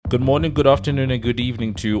Good morning, good afternoon, and good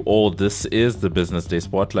evening to you all. This is the Business Day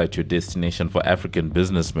Spotlight, your destination for African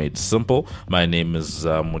business made simple. My name is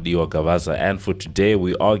Mudiwa Gavaza, and for today,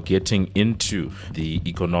 we are getting into the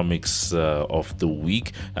economics of the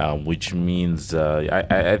week, which means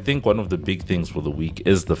I think one of the big things for the week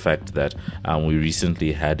is the fact that we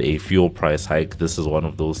recently had a fuel price hike. This is one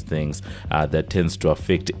of those things that tends to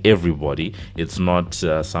affect everybody. It's not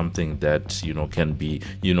something that can be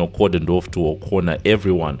cordoned off to or corner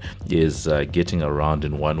everyone is getting around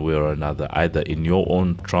in one way or another, either in your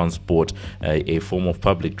own transport, a form of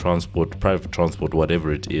public transport, private transport,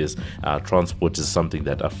 whatever it is. Transport is something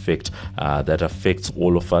that affects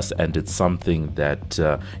all of us, and it's something that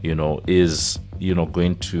is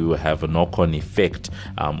going to have a knock-on effect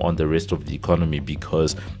on the rest of the economy,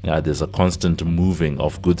 because there's a constant moving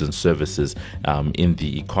of goods and services in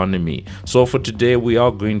the economy. So for today, we are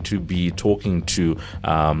going to be talking to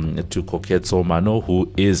Koketso Mano,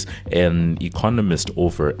 who is an economist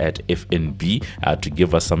over at FNB, to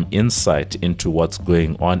give us some insight into what's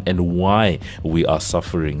going on and why we are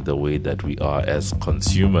suffering the way that we are as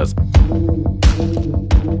consumers.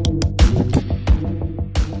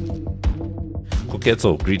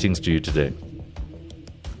 Koketso, greetings to you today.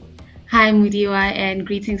 Hi, Mudiwa, and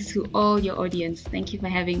greetings to all your audience. Thank you for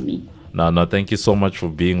having me. No, thank you so much for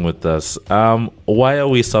being with us. Why are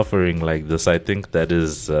we suffering like this? I think that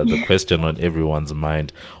is the question on everyone's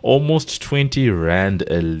mind. Almost 20 Rand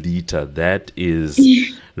a litre. That is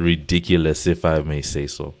ridiculous, if I may say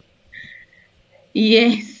so.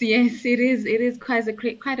 Yes, it is. It is quite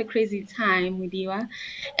a crazy time, Mudiwa.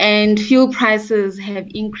 And fuel prices have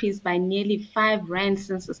increased by nearly 5 Rand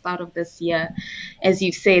since the start of this year. As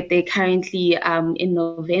you've said, they currently in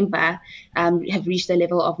November have reached a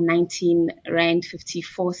level of 19 Rand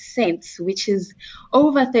 54 cents, which is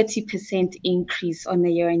over 30% increase on a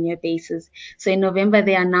year-on-year basis. So in November,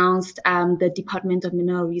 they announced, the Department of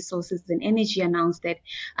Mineral Resources and Energy announced that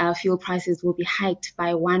fuel prices will be hiked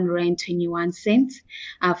by 1 Rand 21 cents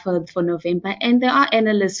for November. And there are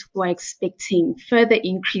analysts who are expecting further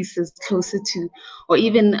increases closer to or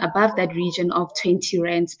even above that region of 20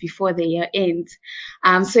 rands before the year ends.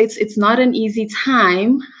 So it's not an easy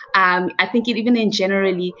time. I think even in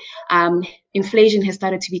generally, inflation has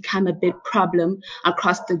started to become a big problem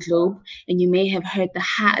across the globe. And you may have heard the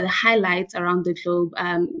highlights around the globe,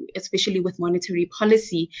 especially with monetary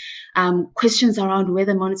policy, questions around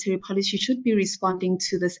whether monetary policy should be responding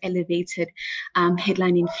to this elevated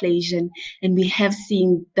headline inflation. And we have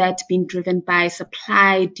seen that being driven by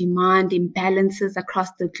supply demand imbalances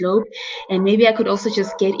across the globe. And maybe I could also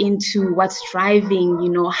just get into what's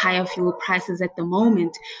driving, higher fuel prices at the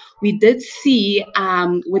moment. We did see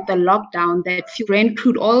with the lockdown that Brent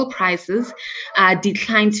crude oil prices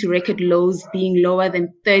declined to record lows, being lower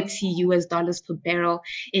than $30 per barrel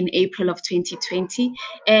in April of 2020.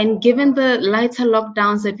 And given the lighter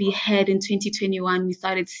lockdowns that we had in 2021, we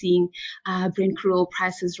started seeing Brent crude oil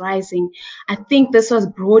prices rising. I think this was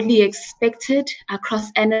broadly expected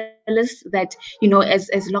across analysts that,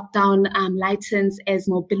 as lockdown lightens, as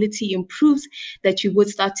mobility improves, that you would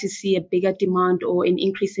start to see a bigger demand or an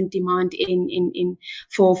increase in demand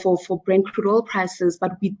for Brent crude oil prices.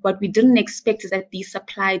 But what we didn't expect is that these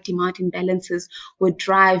supply demand imbalances would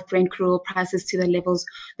drive Brent crude oil prices to the levels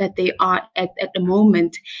that they are at the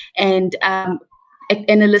moment. And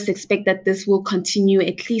analysts expect that this will continue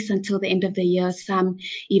at least until the end of the year, some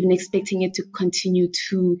even expecting it to continue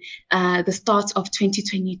to the start of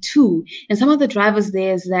 2022. And some of the drivers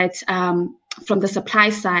there is that from the supply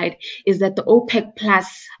side is that the OPEC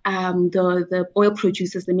plus, the oil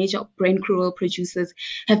producers, the major Brent crude oil producers,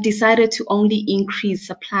 have decided to only increase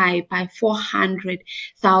supply by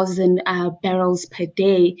 400,000 barrels per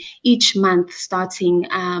day each month starting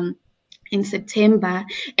in September.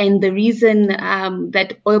 And the reason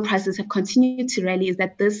that oil prices have continued to rally is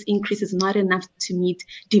that this increase is not enough to meet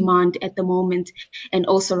demand at the moment, and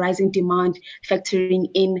also rising demand factoring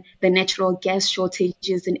in the natural gas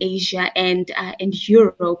shortages in Asia and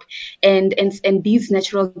Europe. And these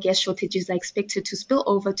natural gas shortages are expected to spill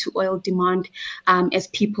over to oil demand as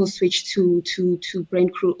people switch to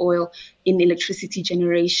Brent crude oil in electricity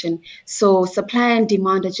generation. So supply and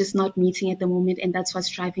demand are just not meeting at the moment, and that's what's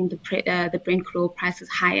driving the Brent crude oil prices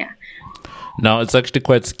higher. Now, it's actually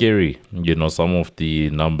quite scary, some of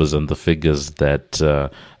the numbers and the figures that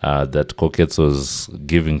that Koketso is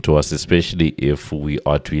giving to us, especially if we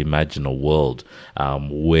are to imagine a world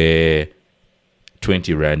where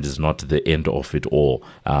 20 Rand is not the end of it all.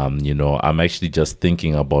 I'm actually just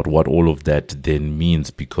thinking about what all of that then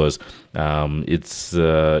means, because it's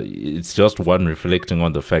just one reflecting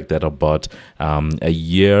on the fact that about a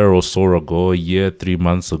year or so ago, 3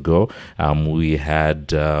 months ago, we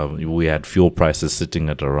had fuel prices sitting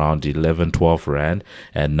at around 11, 12 Rand,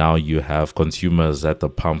 and now you have consumers at the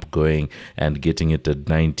pump going and getting it at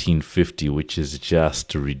 19.50, which is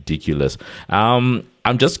just ridiculous.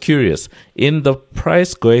 I'm just curious, in the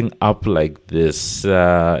price going up like this,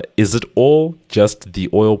 is it all just the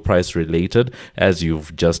oil price related, as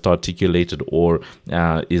you've just articulated, or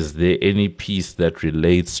is there any piece that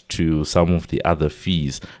relates to some of the other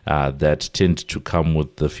fees that tend to come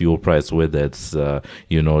with the fuel price, whether it's,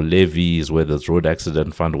 levies, whether it's road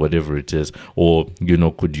accident fund, whatever it is, or,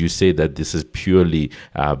 could you say that this is purely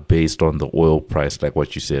based on the oil price, like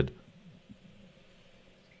what you said?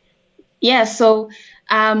 Yeah, so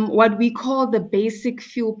what we call the basic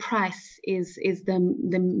fuel price is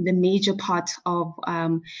the major part of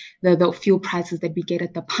the fuel prices that we get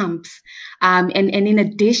at the pumps. And in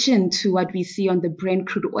addition to what we see on the Brent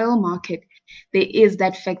crude oil market, there is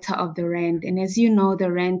that factor of the rand. And as you know,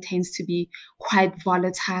 the rand tends to be quite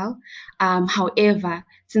volatile. However,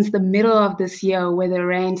 since the middle of this year, where the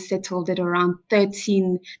rand settled at around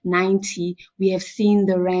 13.90, we have seen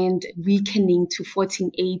the rand weakening to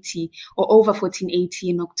 14.80 or over 14.80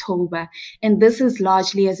 in October. And this is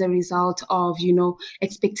largely as a result of,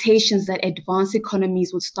 expectations that advanced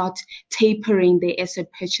economies would start tapering their asset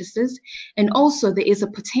purchases. And also there is a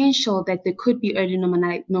potential that there could be early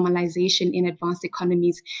normalization in advanced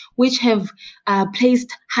economies, which have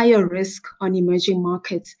placed higher risk on emerging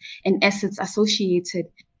markets and assets associated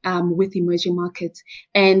with emerging markets,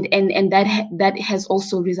 and that has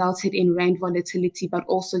also resulted in rand volatility, but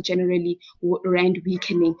also generally rand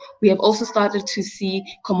weakening. We have also started to see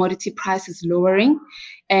commodity prices lowering,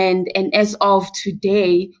 and as of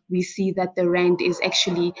today, we see that the rand is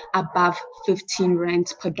actually above 15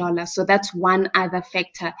 rand per dollar. So that's one other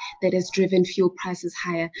factor that has driven fuel prices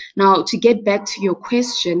higher. Now, to get back to your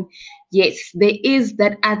question, yes, there is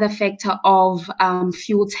that other factor of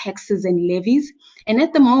fuel taxes and levies. And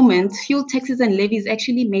at the moment, fuel taxes and levies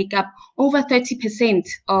actually make up over 30%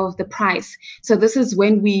 of the price. So this is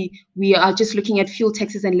when we are just looking at fuel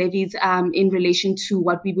taxes and levies in relation to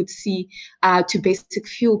what we would see to basic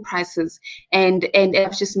fuel prices. And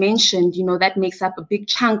I've just mentioned, that makes up a big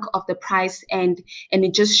chunk of the price, and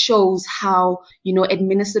it just shows how,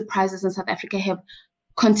 administered prices in South Africa have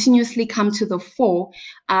continuously come to the fore.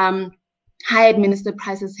 High administered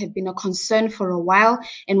prices have been a concern for a while.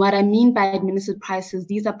 And what I mean by administered prices,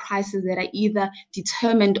 these are prices that are either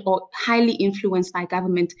determined or highly influenced by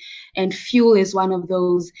government. And fuel is one of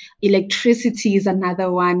those. Electricity is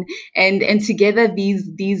another one. And together,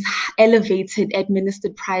 these elevated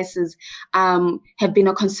administered prices have been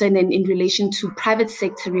a concern. And in relation to private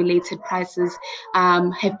sector related prices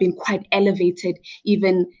have been quite elevated,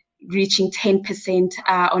 even reaching 10%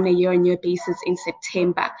 on a year-on-year basis in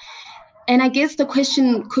September. And I guess the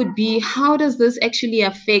question could be, how does this actually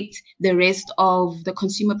affect the rest of the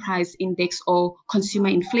consumer price index or consumer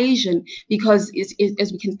inflation? Because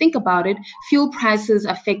as we can think about it, fuel prices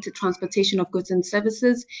affect the transportation of goods and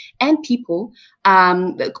services and people.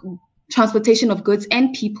 Transportation of goods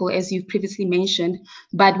and people, as you've previously mentioned.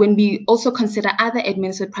 But when we also consider other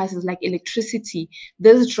administered prices like electricity,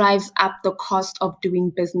 this drives up the cost of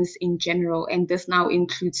doing business in general. And this now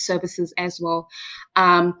includes services as well.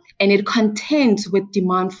 And it contends with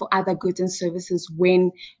demand for other goods and services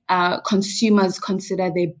when consumers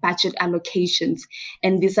consider their budget allocations.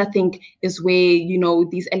 And this, I think, is where,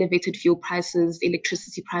 these elevated fuel prices,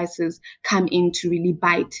 electricity prices come in to really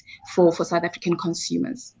bite for South African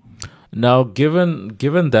consumers. Now, given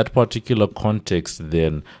that particular context,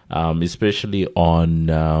 then, especially on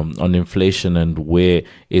inflation and where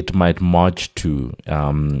it might march to,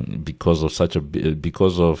 because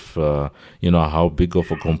of how big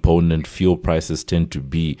of a component fuel prices tend to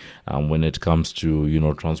be when it comes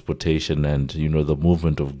to transportation and the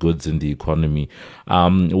movement of goods in the economy,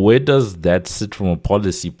 where does that sit from a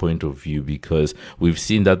policy point of view? Because we've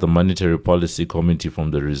seen that the Monetary Policy Committee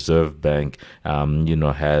from the Reserve Bank,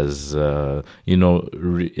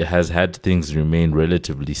 has had things remain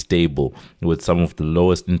relatively stable with some of the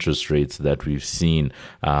lowest interest rates that we've seen,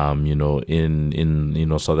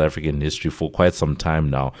 in South African history for quite some time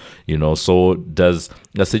now. So does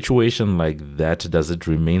a situation like that, does it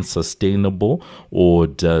remain sustainable, or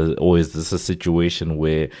is this a situation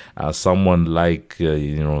where someone like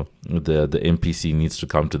the MPC needs to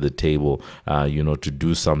come to the table, to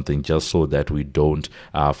do something, just so that we don't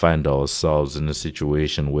find ourselves in a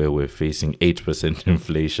situation where we're facing 8%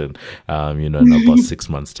 inflation, in about 6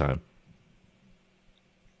 months' time.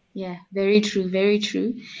 Yeah, very true, very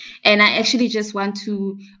true. And I actually just want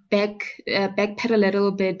to backpedal a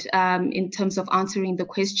little bit in terms of answering the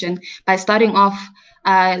question by starting off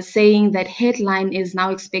saying that headline is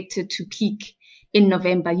now expected to peak in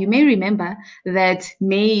November. You may remember that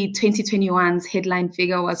May 2021's headline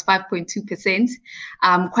figure was 5.2%,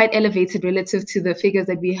 quite elevated relative to the figures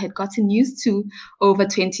that we had gotten used to over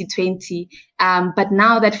 2020. But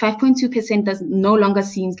now that 5.2% no longer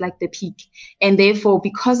seems like the peak. And therefore,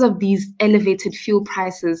 because of these elevated fuel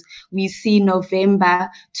prices, we see November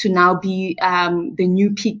to now be the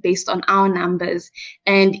new peak based on our numbers.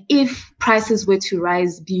 And if prices were to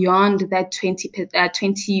rise beyond that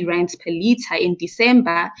 20 rands per litre in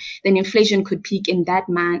December, then inflation could peak in that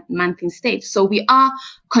month instead. So we are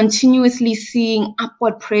continuously seeing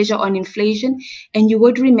upward pressure on inflation. And you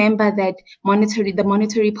would remember that the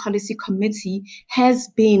Monetary Policy Committee has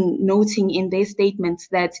been noting in their statements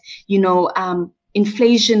that,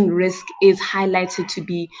 inflation risk is highlighted to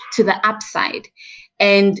be to the upside.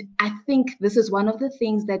 And I think this is one of the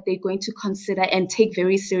things that they're going to consider and take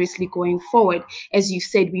very seriously going forward. As you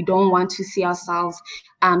said, we don't want to see ourselves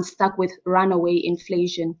stuck with runaway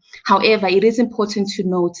inflation. However, it is important to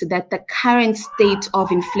note that the current state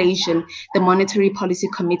of inflation, the Monetary Policy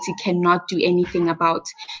Committee cannot do anything about.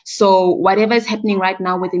 So whatever is happening right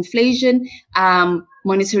now with inflation,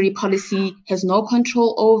 monetary policy has no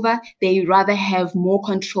control over. They rather have more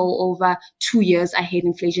control over 2 years ahead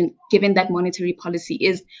inflation, given that monetary policy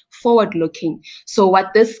is forward-looking. So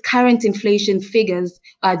what these current inflation figures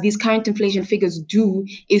do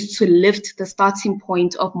is to lift the starting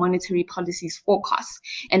point of monetary policy's forecast.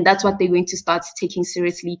 And that's what they're going to start taking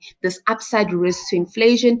seriously, this upside risk to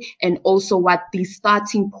inflation, and also what these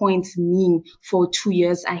starting points mean for 2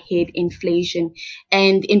 years ahead inflation.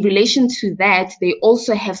 And in relation to that, they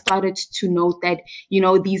also have started to note that,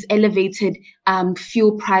 these elevated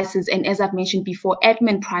fuel prices, and as I've mentioned before,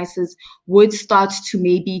 admin prices would start to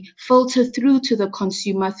maybe filter through to the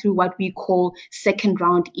consumer through what we call second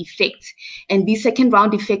round effects. And these second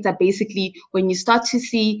round effects are basically when you start to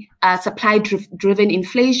see supply driven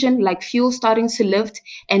inflation, like fuel starting to lift,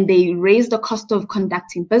 and they raise the cost of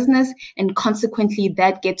conducting business, and consequently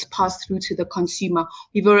that gets passed through to the consumer.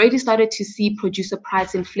 We've already started to see producer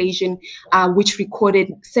price inflation, which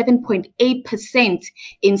recorded 7.8%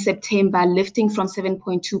 in September, lifting from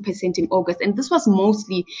 7.2% in August. And this was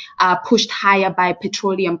mostly pushed higher by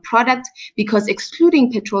petroleum products, because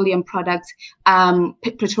excluding petroleum products,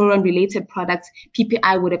 petroleum related products,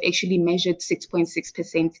 PPI would have actually measured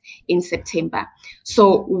 6.6% in September.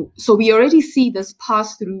 So we already see this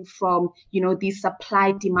pass through from, these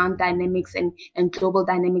supply demand dynamics and global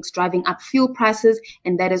dynamics driving up fuel prices.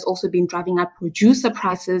 And that has also been driving up producer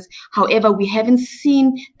prices. However, we haven't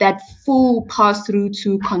seen that full pass through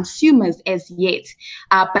to consumers as yet.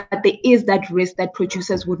 But there is that risk that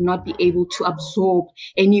producers would not be able to absorb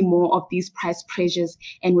any more of these price pressures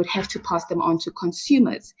and would have to pass them on to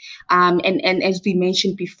consumers. And as we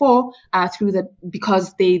mentioned before,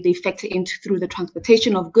 because they factor into through the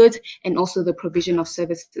transportation of goods and also the provision of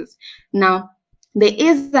services. Now, there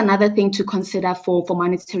is another thing to consider for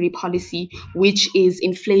monetary policy, which is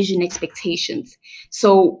inflation expectations.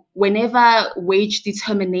 So whenever wage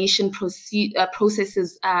determination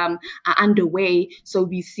processes are underway, so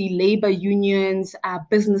we see labor unions,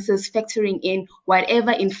 businesses factoring in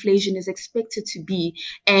whatever inflation is expected to be,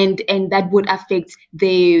 and that would affect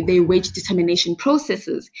their wage determination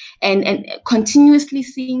processes. And continuously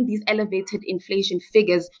seeing these elevated inflation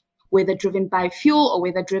figures, whether driven by fuel or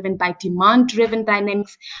whether driven by demand-driven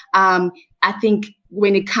dynamics, I think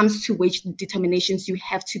when it comes to wage determinations, you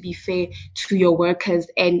have to be fair to your workers,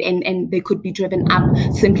 and they could be driven up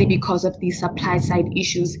simply because of these supply side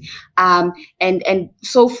issues. And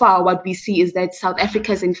so far, what we see is that South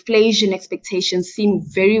Africa's inflation expectations seem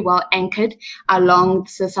very well anchored along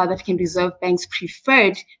the South African Reserve Bank's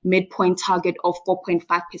preferred midpoint target of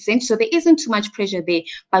 4.5%. So there isn't too much pressure there.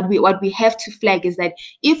 But what we have to flag is that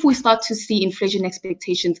if we start to see inflation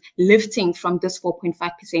expectations lifting from this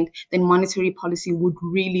 4.5%, then monetary policy would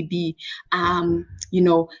really be,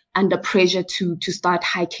 under pressure to start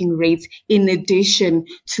hiking rates, in addition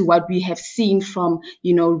to what we have seen from,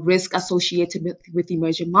 risk associated with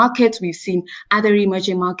emerging markets. We've seen other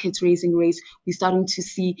emerging markets raising rates. We're starting to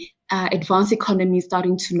see advanced economies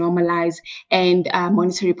starting to normalize, and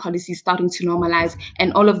monetary policy starting to normalize.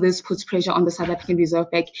 And all of this puts pressure on the South African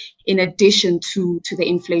Reserve Bank, in addition to the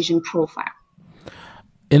inflation profile.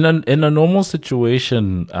 In a normal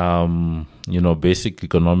situation, basic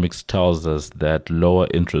economics tells us that lower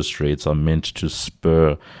interest rates are meant to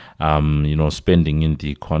spur, spending in the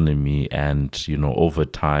economy, and over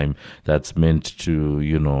time, that's meant to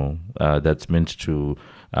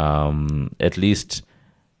at least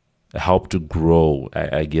help to grow,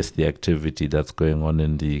 I guess, the activity that's going on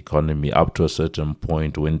in the economy up to a certain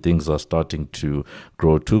point. When things are starting to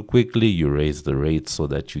grow too quickly, you raise the rates so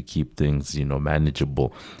that you keep things,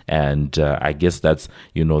 manageable. And I guess that's,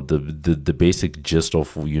 the basic gist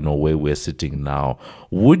of, where we're sitting now.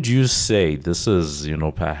 Would you say this is,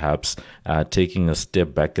 perhaps taking a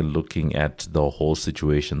step back and looking at the whole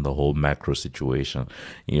situation, the whole macro situation?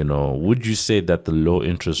 Would you say that the low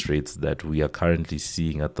interest rates that we are currently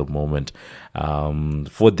seeing at the moment,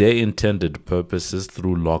 for their intended purposes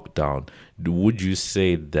through lockdown, would you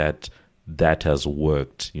say that that has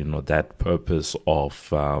worked? That purpose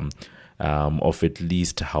of at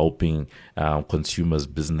least helping consumers,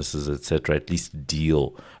 businesses, etc., at least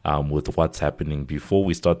deal with what's happening before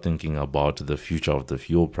we start thinking about the future of the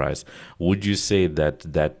fuel price. Would you say that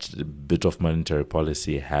that bit of monetary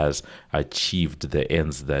policy has achieved the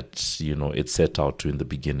ends that it set out to in the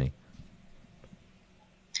beginning?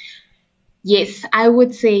 Yes, I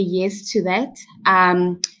would say yes to that.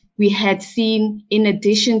 We had seen, in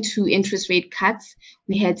addition to interest rate cuts,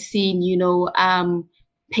 we had seen,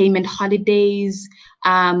 payment holidays,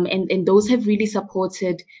 and those have really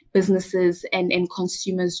supported businesses and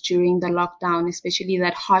consumers during the lockdown, especially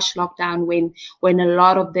that harsh lockdown when a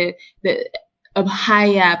lot of a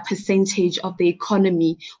higher percentage of the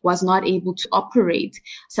economy was not able to operate.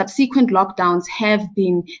 Subsequent lockdowns have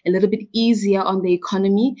been a little bit easier on the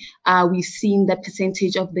economy. We've seen that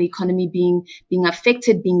percentage of the economy being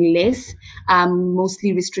affected being less,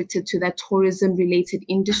 mostly restricted to the tourism related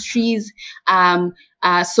industries. So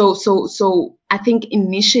I think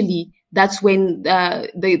initially that's when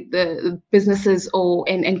the businesses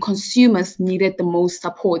and consumers needed the most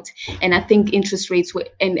support. And I think interest rates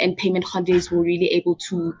and payment holidays were really able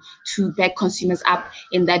to back consumers up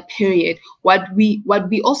in that period. What we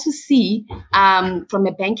also see from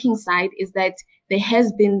a banking side is that there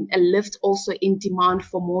has been a lift also in demand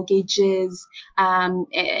for mortgages and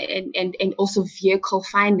also vehicle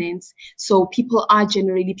finance. So people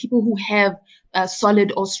who have a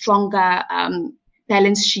solid or stronger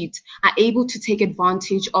balance sheet are able to take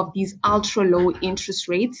advantage of these ultra low interest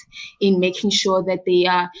rates in making sure that they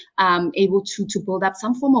are able to build up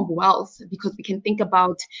some form of wealth, because we can think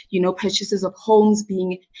about, purchases of homes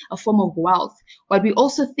being a form of wealth. What we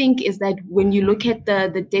also think is that when you look at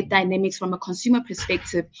the debt dynamics from a consumer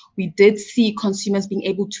perspective, we did see consumers being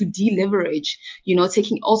able to deleverage,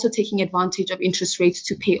 taking advantage of interest rates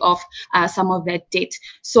to pay off some of that debt.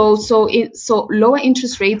 So lower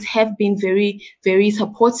interest rates have been very, very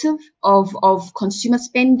supportive of consumer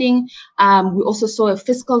spending. We also saw a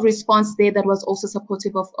fiscal response there that was also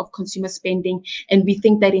supportive of consumer spending. And we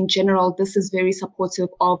think that in general, this is very supportive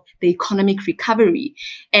of the economic recovery.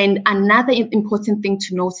 And another important thing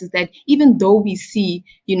to note is that even though we see,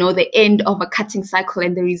 the end of a cutting cycle,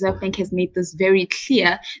 and the Reserve Bank has made this very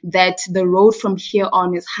clear that the road from here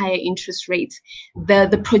on is higher interest rates,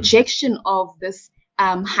 the projection of this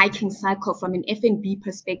hiking cycle from an FNB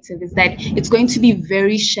perspective is that it's going to be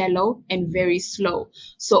very shallow and very slow.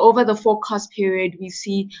 So over the forecast period, we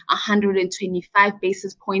see 125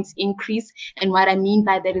 basis points increase. And what I mean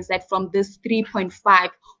by that is that from this 3.5,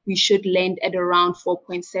 we should land at around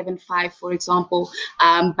 4.75, for example,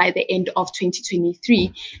 by the end of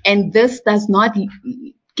 2023. And this does not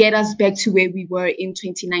get us back to where we were in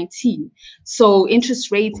 2019. So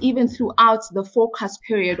interest rates, even throughout the forecast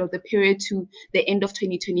period or the period to the end of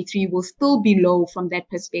 2023, will still be low from that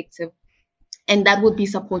perspective. And that would be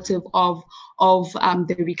supportive of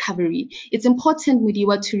the recovery. It's important,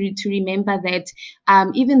 Mudiwa, to remember that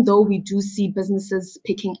even though we do see businesses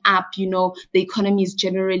picking up, the economy is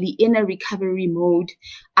generally in a recovery mode,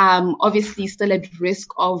 obviously still at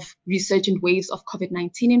risk of resurgent waves of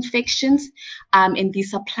COVID-19 infections and the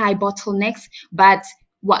supply bottlenecks. But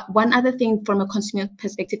one other thing from a consumer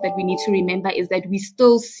perspective that we need to remember is that we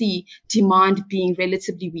still see demand being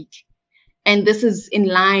relatively weak. And this is in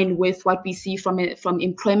line with what we see from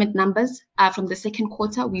employment numbers from the second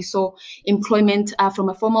quarter. We saw employment from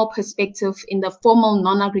a formal perspective in the formal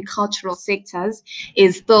non-agricultural sectors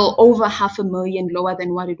is still over 500,000 lower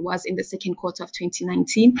than what it was in the second quarter of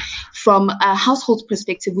 2019. From a household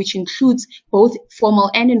perspective, which includes both formal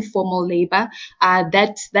and informal labor,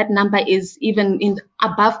 that number is even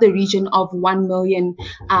above the region of 1 million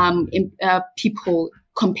people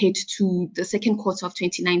compared to the second quarter of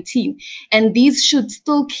 2019. And these should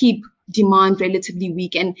still keep demand relatively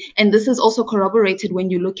weak. And this is also corroborated when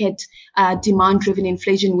you look at demand-driven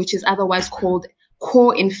inflation, which is otherwise called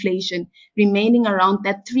core inflation, remaining around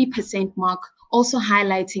that 3% mark, also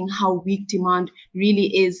highlighting how weak demand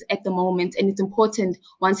really is at the moment. And it's important,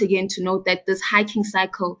 once again, to note that this hiking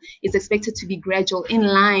cycle is expected to be gradual in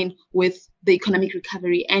line with the economic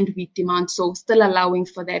recovery and weak demand. So still allowing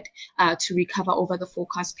for that to recover over the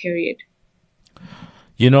forecast period.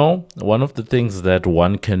 You know, one of the things that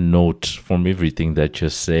one can note from everything that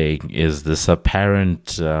you're saying is this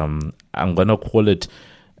apparent, I'm going to call it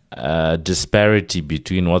disparity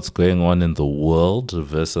between what's going on in the world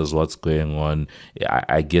versus what's going on,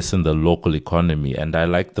 I guess, in the local economy. And I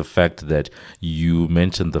like the fact that you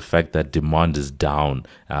mentioned the fact that demand is down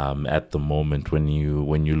at the moment when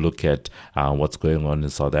you look at what's going on in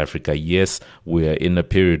South Africa. Yes, we're in a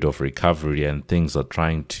period of recovery and things are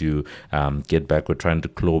trying to get back. We're trying to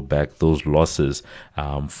claw back those losses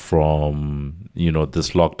from,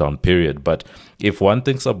 this lockdown period. But if one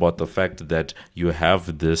thinks about the fact that you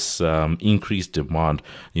have this increased demand,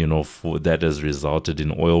 for that has resulted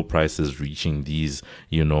in oil prices reaching these,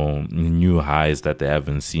 new highs that they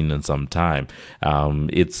haven't seen in some time.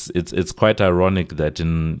 It's quite ironic that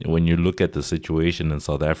when you look at the situation in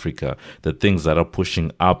South Africa, the things that are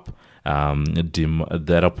pushing up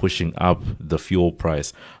the fuel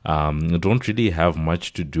price don't really have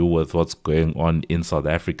much to do with what's going on in South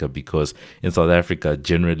Africa, because in South Africa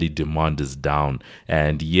generally demand is down,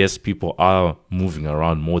 and yes, people are moving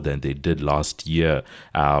around more than they did last year,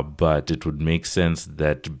 but it would make sense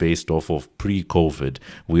that based off of pre-COVID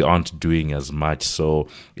we aren't doing as much. So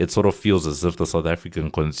it sort of feels as if the South African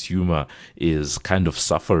consumer is kind of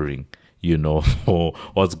suffering, for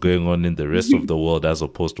what's going on in the rest of the world as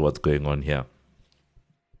opposed to what's going on here.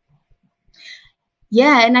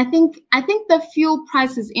 Yeah, and I think the fuel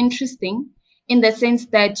price is interesting in the sense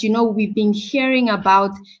that, we've been hearing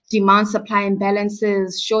about demand supply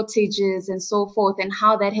imbalances, shortages, and so forth, and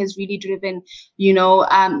how that has really driven,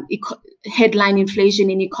 headline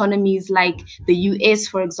inflation in economies like the US,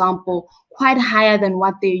 for example, quite higher than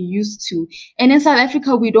what they're used to. And in South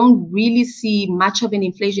Africa, we don't really see much of an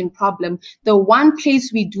inflation problem. The one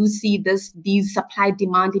place we do see these supply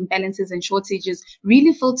demand imbalances and shortages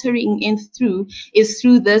really filtering in through is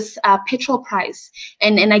through this petrol price.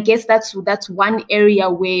 And I guess that's one area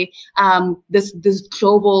where this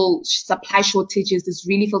global supply shortages is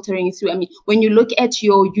really filtering through. I mean, when you look at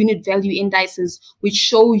your unit value indices, which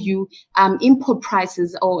show you import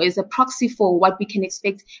prices, or as a proxy for what we can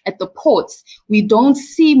expect at the ports, we don't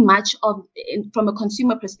see much of, from a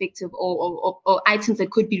consumer perspective, or items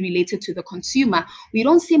that could be related to the consumer. We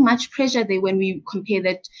don't see much pressure there when we compare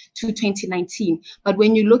that to 2019. But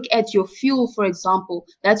when you look at your fuel, for example,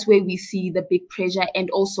 that's where we see the big pressure, and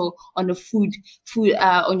also on the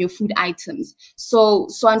on your food items. So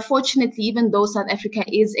unfortunately, even though South Africa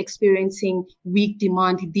is experiencing weak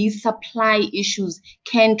demand, these supply issues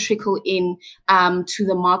can trickle in to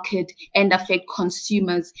the market and affect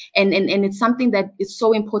consumers. And it's something that is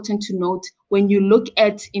so important to note when you look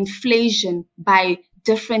at inflation by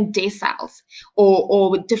different deciles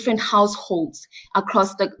or different households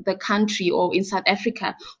across the country or in South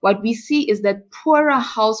Africa. What we see is that poorer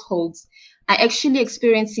households are actually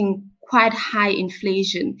experiencing quite high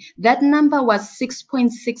inflation. That number was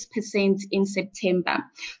 6.6% in September.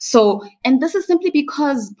 So, and this is simply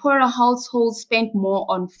because poorer households spent more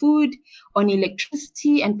on food, on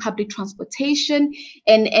electricity and public transportation,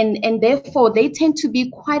 and therefore they tend to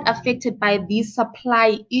be quite affected by these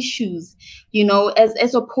supply issues,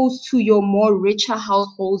 as opposed to your more richer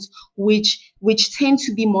households, which tend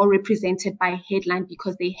to be more represented by headline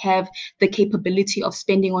because they have the capability of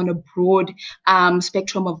spending on a broad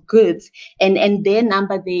spectrum of goods. And their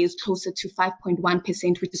number there is closer to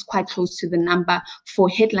 5.1%, which is quite close to the number for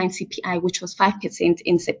headline CPI, which was 5%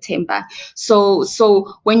 in September. So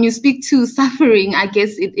when you speak to suffering, I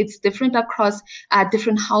guess it's different across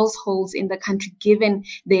different households in the country, given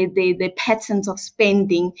the patterns of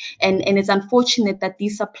spending. And it's unfortunate that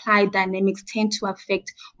these supply dynamics tend to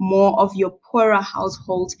affect more of your poorer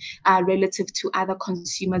households relative to other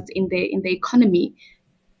consumers in the economy.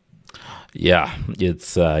 Yeah,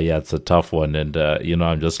 it's a tough one, and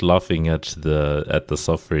I'm just laughing at the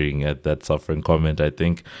suffering, at that suffering comment. I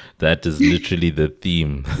think that is literally the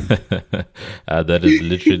theme. That is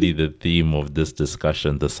literally the theme of this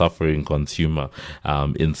discussion: the suffering consumer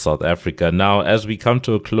in South Africa. Now, as we come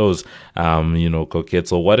to a close,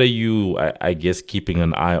 Koketso, what are you, I guess, keeping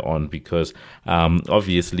an eye on? Because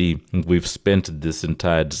obviously, we've spent this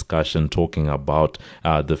entire discussion talking about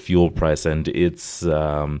the fuel price, and it's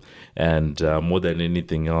more than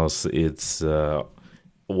anything else, it's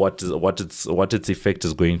what its effect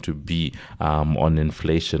is going to be on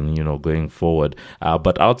inflation, going forward.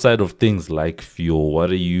 But outside of things like fuel,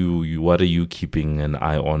 what are you keeping an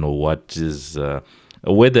eye on, or what is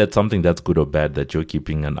whether it's something that's good or bad that you're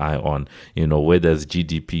keeping an eye on, whether it's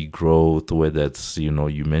GDP growth, whether it's, you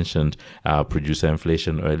mentioned producer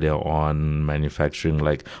inflation earlier on, manufacturing,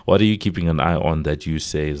 like what are you keeping an eye on that you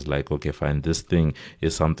say is like, okay, fine, this thing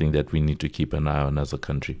is something that we need to keep an eye on as a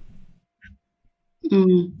country?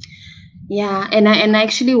 Mm. Yeah, and I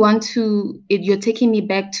actually want to. You're taking me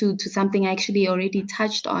back to something I actually already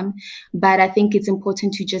touched on, but I think it's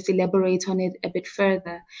important to just elaborate on it a bit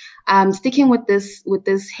further. Sticking with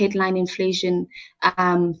this headline inflation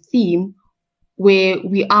theme, where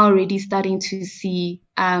we are already starting to see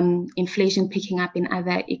inflation picking up in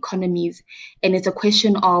other economies. And it's a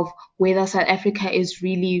question of whether South Africa is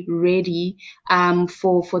really ready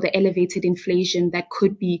for the elevated inflation that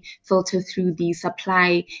could be filtered through the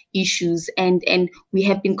supply issues. And we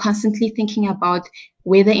have been constantly thinking about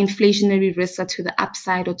whether inflationary risks are to the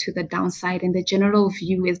upside or to the downside. And the general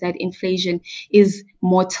view is that inflation is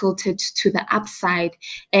more tilted to the upside.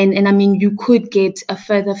 And I mean, you could get a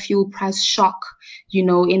further fuel price shock,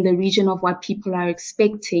 in the region of what people are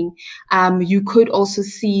expecting. You could also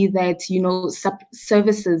see that,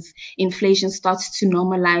 services inflation starts to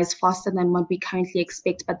normalize faster than what we currently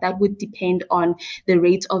expect, but that would depend on the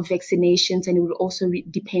rate of vaccinations, and it would also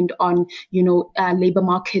depend on, labor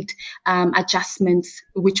market adjustments,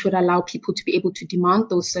 which would allow people to be able to demand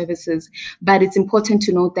those services. But it's important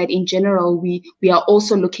to note that in general, we are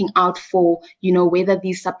also looking out for, whether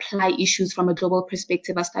these supply issues from a global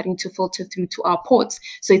perspective are starting to filter through to our ports.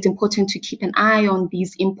 So it's important to keep an eye on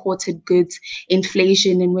these imported goods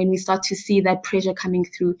inflation. And when we start to see that pressure coming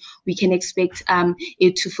through, we can expect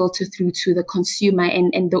it to filter through to the consumer.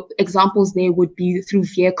 And the examples there would be through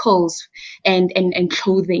vehicles and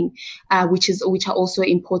clothing, which are also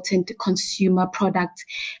important consumer products.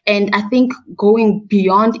 And I think going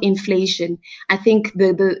beyond inflation, I think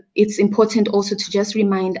it's important also to just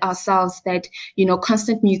remind ourselves that,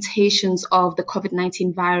 constant mutations of the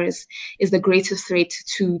COVID-19 virus is the greatest threat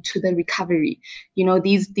to the recovery.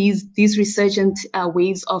 These resurgent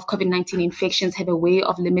waves of COVID-19 infections have a way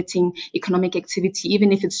of limiting economic activity,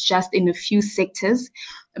 even if it's just in a few sectors,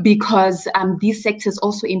 because these sectors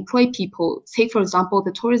also employ people. Take, for example,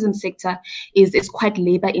 the tourism sector is quite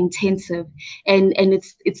labor intensive, and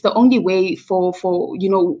it's the only way for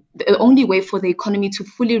the economy to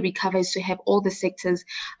fully recover is to have all the sectors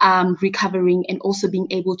recovering and also being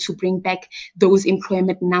able to bring back those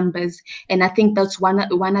employment numbers. And I think that's one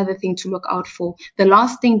other thing to look out for. The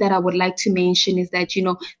last thing that I would like to mention is that,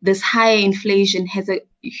 this higher inflation has a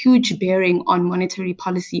huge bearing on monetary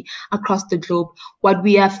policy across the globe. What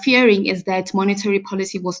we are fearing is that monetary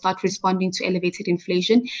policy will start responding to elevated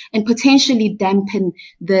inflation and potentially dampen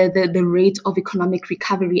the rate of economic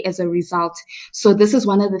recovery as a result. So this is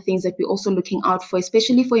one of the things that we're also looking out for,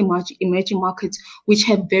 especially for emerging markets, which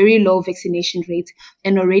have very low vaccination rates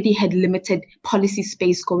and already had limited policy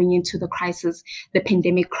space going into the crisis, the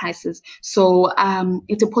pandemic crisis. So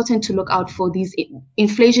it's important to look out for these.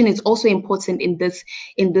 Inflation is also important in this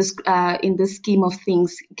scheme of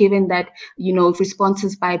things, given that,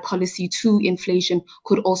 responses by policy to inflation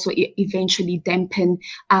could also eventually dampen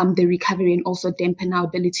the recovery and also dampen our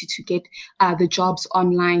ability to get the jobs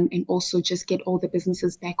online and also just get all the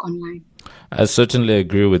businesses back online. I certainly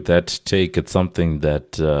agree with that take. It's something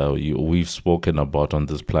that we've spoken about on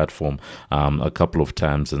this platform a couple of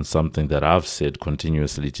times, and something that I've said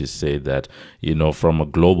continuously, to say that, from a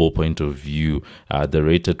global point of view, the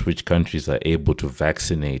rate at which countries are able to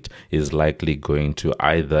vaccinate is likely going to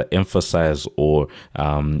either emphasize or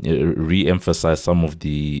re-emphasize some of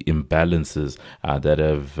the imbalances that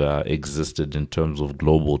have existed in terms of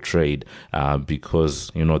global trade,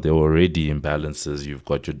 because, there were already imbalances. You've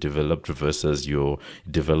got your developed versus your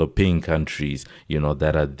developing countries,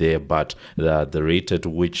 that are there. But the rate at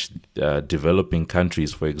which developing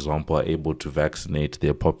countries, for example, are able to vaccinate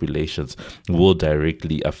their populations will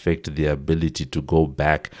directly affect their ability to go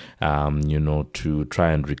back, to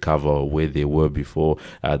try and recover where they were before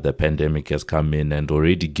the pandemic has come in. And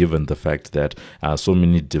already, given the fact that so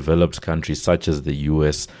many developed countries such as the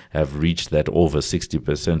US have reached that over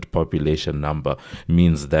 60% population number,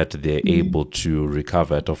 means that they're able to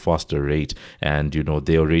recover at a faster particular rate, and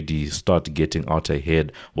they already start getting out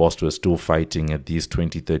ahead whilst we're still fighting at these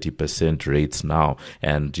 20-30% rates now.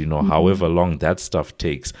 And however long that stuff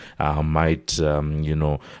takes, might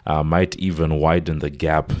even widen the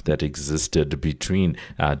gap that existed between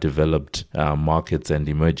developed markets and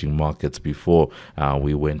emerging markets before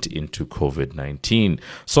we went into COVID-19.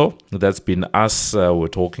 So that's been us. We're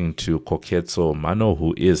talking to Koketso Mano,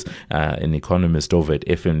 who is an economist over at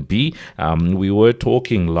FNB. We were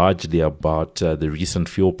talking largely about the recent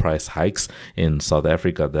fuel price hikes in South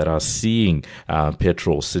Africa that are seeing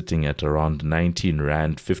petrol sitting at around 19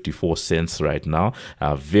 Rand 54 cents right now,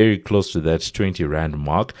 very close to that 20 Rand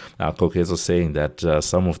mark. Koketso saying that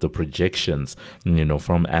some of the projections,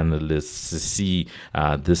 from analysts see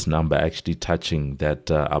this number actually touching that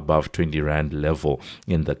above 20 Rand level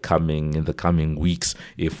in the coming weeks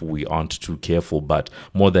if we aren't too careful. But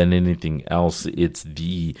more than anything else, it's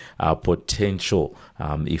the potential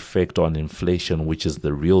effect on inflation, which is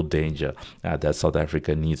the real danger that South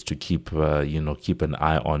Africa needs to keep an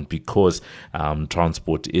eye on, because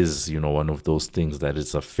transport is one of those things that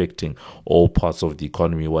is affecting all parts of the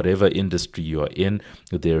economy. Whatever industry you are in,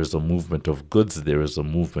 there is a movement of goods, there is a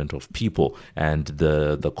movement of people, and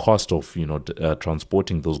the cost of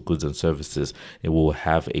transporting those goods and services, it will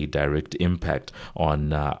have a direct impact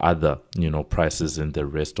on other prices in the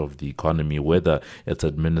rest of the economy, whether it's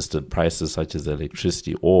administered prices such as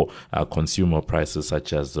electricity or consumer prices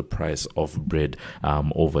such as the price of bread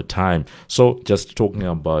over time. So just talking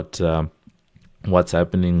about what's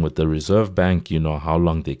happening with the Reserve Bank, how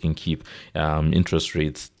long they can keep interest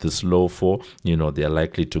rates this low for. They're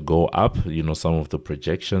likely to go up. Some of the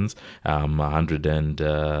projections, 100 and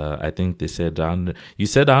I think they said, you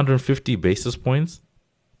said 150 basis points?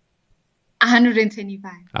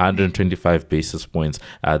 125 basis points.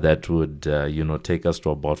 That would take us to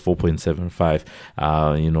about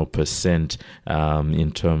 4.75 percent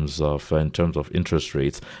in terms of interest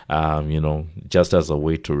rates, just as a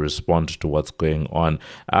way to respond to what's going on.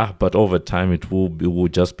 But over time it will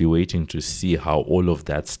just be waiting to see how all of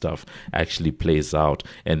that stuff actually plays out,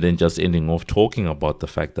 and then just ending off talking about the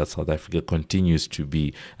fact that South Africa continues to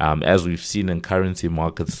be, as we've seen in currency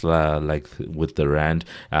markets like with the Rand,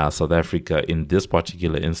 South Africa in this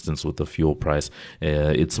particular instance with the fuel price,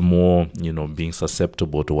 it's more being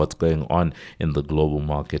susceptible to what's going on in the global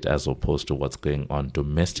market as opposed to what's going on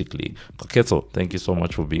domestically. Koketso, thank you so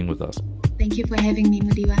much for being with us. Thank you for having me,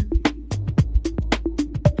 Mudiwa.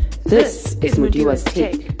 This is Mudiwa's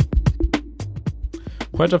Take.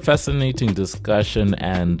 Quite a fascinating discussion,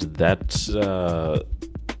 and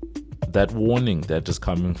that warning that is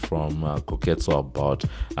coming from Koketso about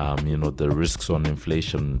the risks on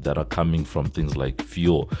inflation that are coming from things like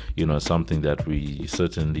fuel, something that we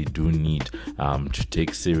certainly do need to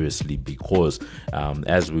take seriously, because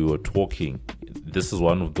as we were talking, this is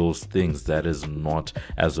one of those things that is not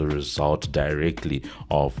as a result directly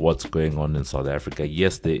of what's going on in South Africa.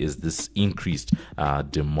 Yes, there is this increased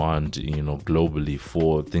demand, globally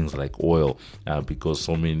for things like oil, because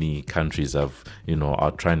so many countries are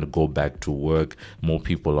trying to go back to work. More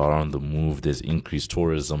people are on the move. There's increased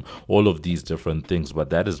tourism, all of these different things. But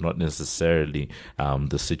that is not necessarily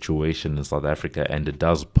the situation in South Africa, and it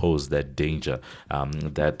does pose that danger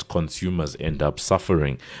that consumers end up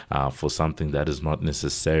suffering for something that is not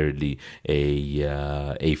necessarily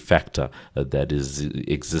a factor that is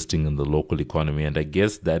existing in the local economy. And I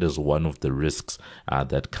guess that is one of the risks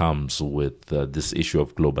that comes with this issue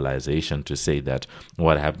of globalization, to say that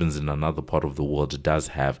what happens in another part of the world does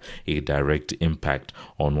have a direct impact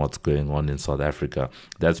on what's going on in South Africa.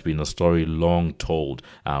 That's been a story long told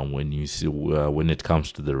when you see when it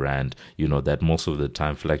comes to the Rand, that most of the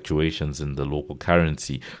time fluctuations in the local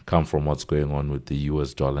currency come from what's going on with the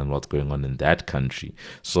US dollar and what's going on in that country.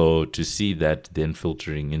 So to see that then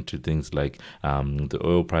filtering into things like the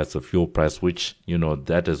oil price, the fuel price, which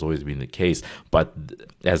that has always been the case, but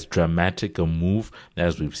as dramatic a move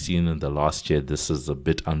as we've seen in the last year, this is a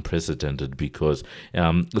bit unprecedented, because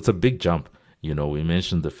it's a big jump. We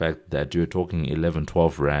mentioned the fact that you're talking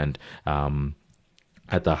 11-12 Rand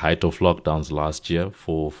at the height of lockdowns last year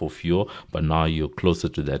for fuel, but now you're closer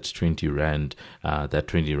to that 20 Rand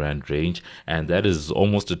range, and that is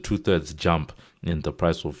almost a 2/3 jump in the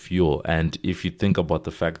price of fuel. And if you think about the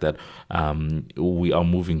fact that we are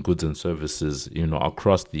moving goods and services,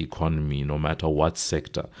 across the economy, no matter what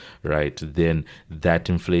sector, right, then that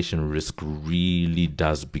inflation risk really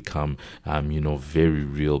does become, very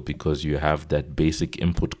real, because you have that basic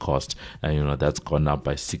input cost, that's gone up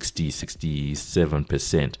by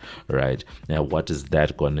 67%, right? Now, what is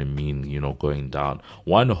that going to mean, going down?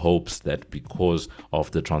 One hopes that because of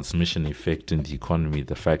the transmission effect in the economy,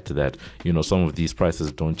 the fact that, some of these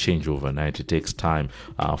prices don't change overnight, it takes time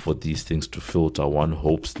for these things to filter. One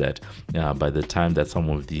hopes that by the time that some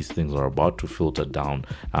of these things are about to filter down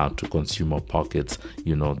to consumer pockets,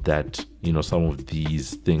 that some of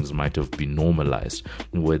these things might have been normalized,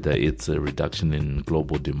 whether it's a reduction in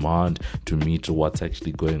global demand to meet what's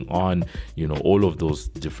actually going on, all of those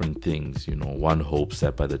different things. One hopes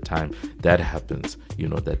that by the time that happens,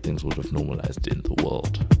 that things would have normalized in the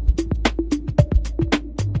world.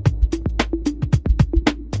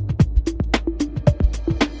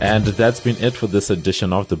 And that's been it for this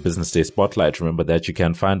edition of the Business Day Spotlight. Remember that you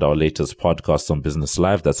can find our latest podcasts on Business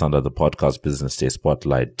Live. That's under the podcast Business Day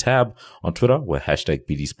Spotlight tab. On Twitter, we're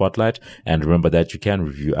 #BD Spotlight. And remember that you can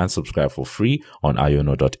review and subscribe for free on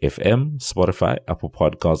iono.fm, Spotify, Apple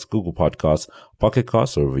Podcasts, Google Podcasts, Pocket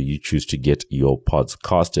Casts, or wherever you choose to get your pods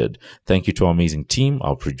casted. Thank you to our amazing team.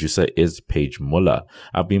 Our producer is Paige Muller.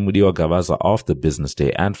 I've been Mudiwa Gavaza of the Business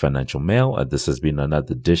Day and Financial Mail, and this has been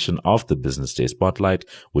another edition of the Business Day Spotlight,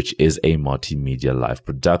 which is a multimedia live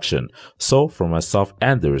production. So from myself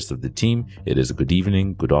and the rest of the team, it is a good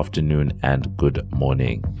evening, good afternoon, and good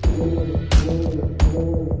morning.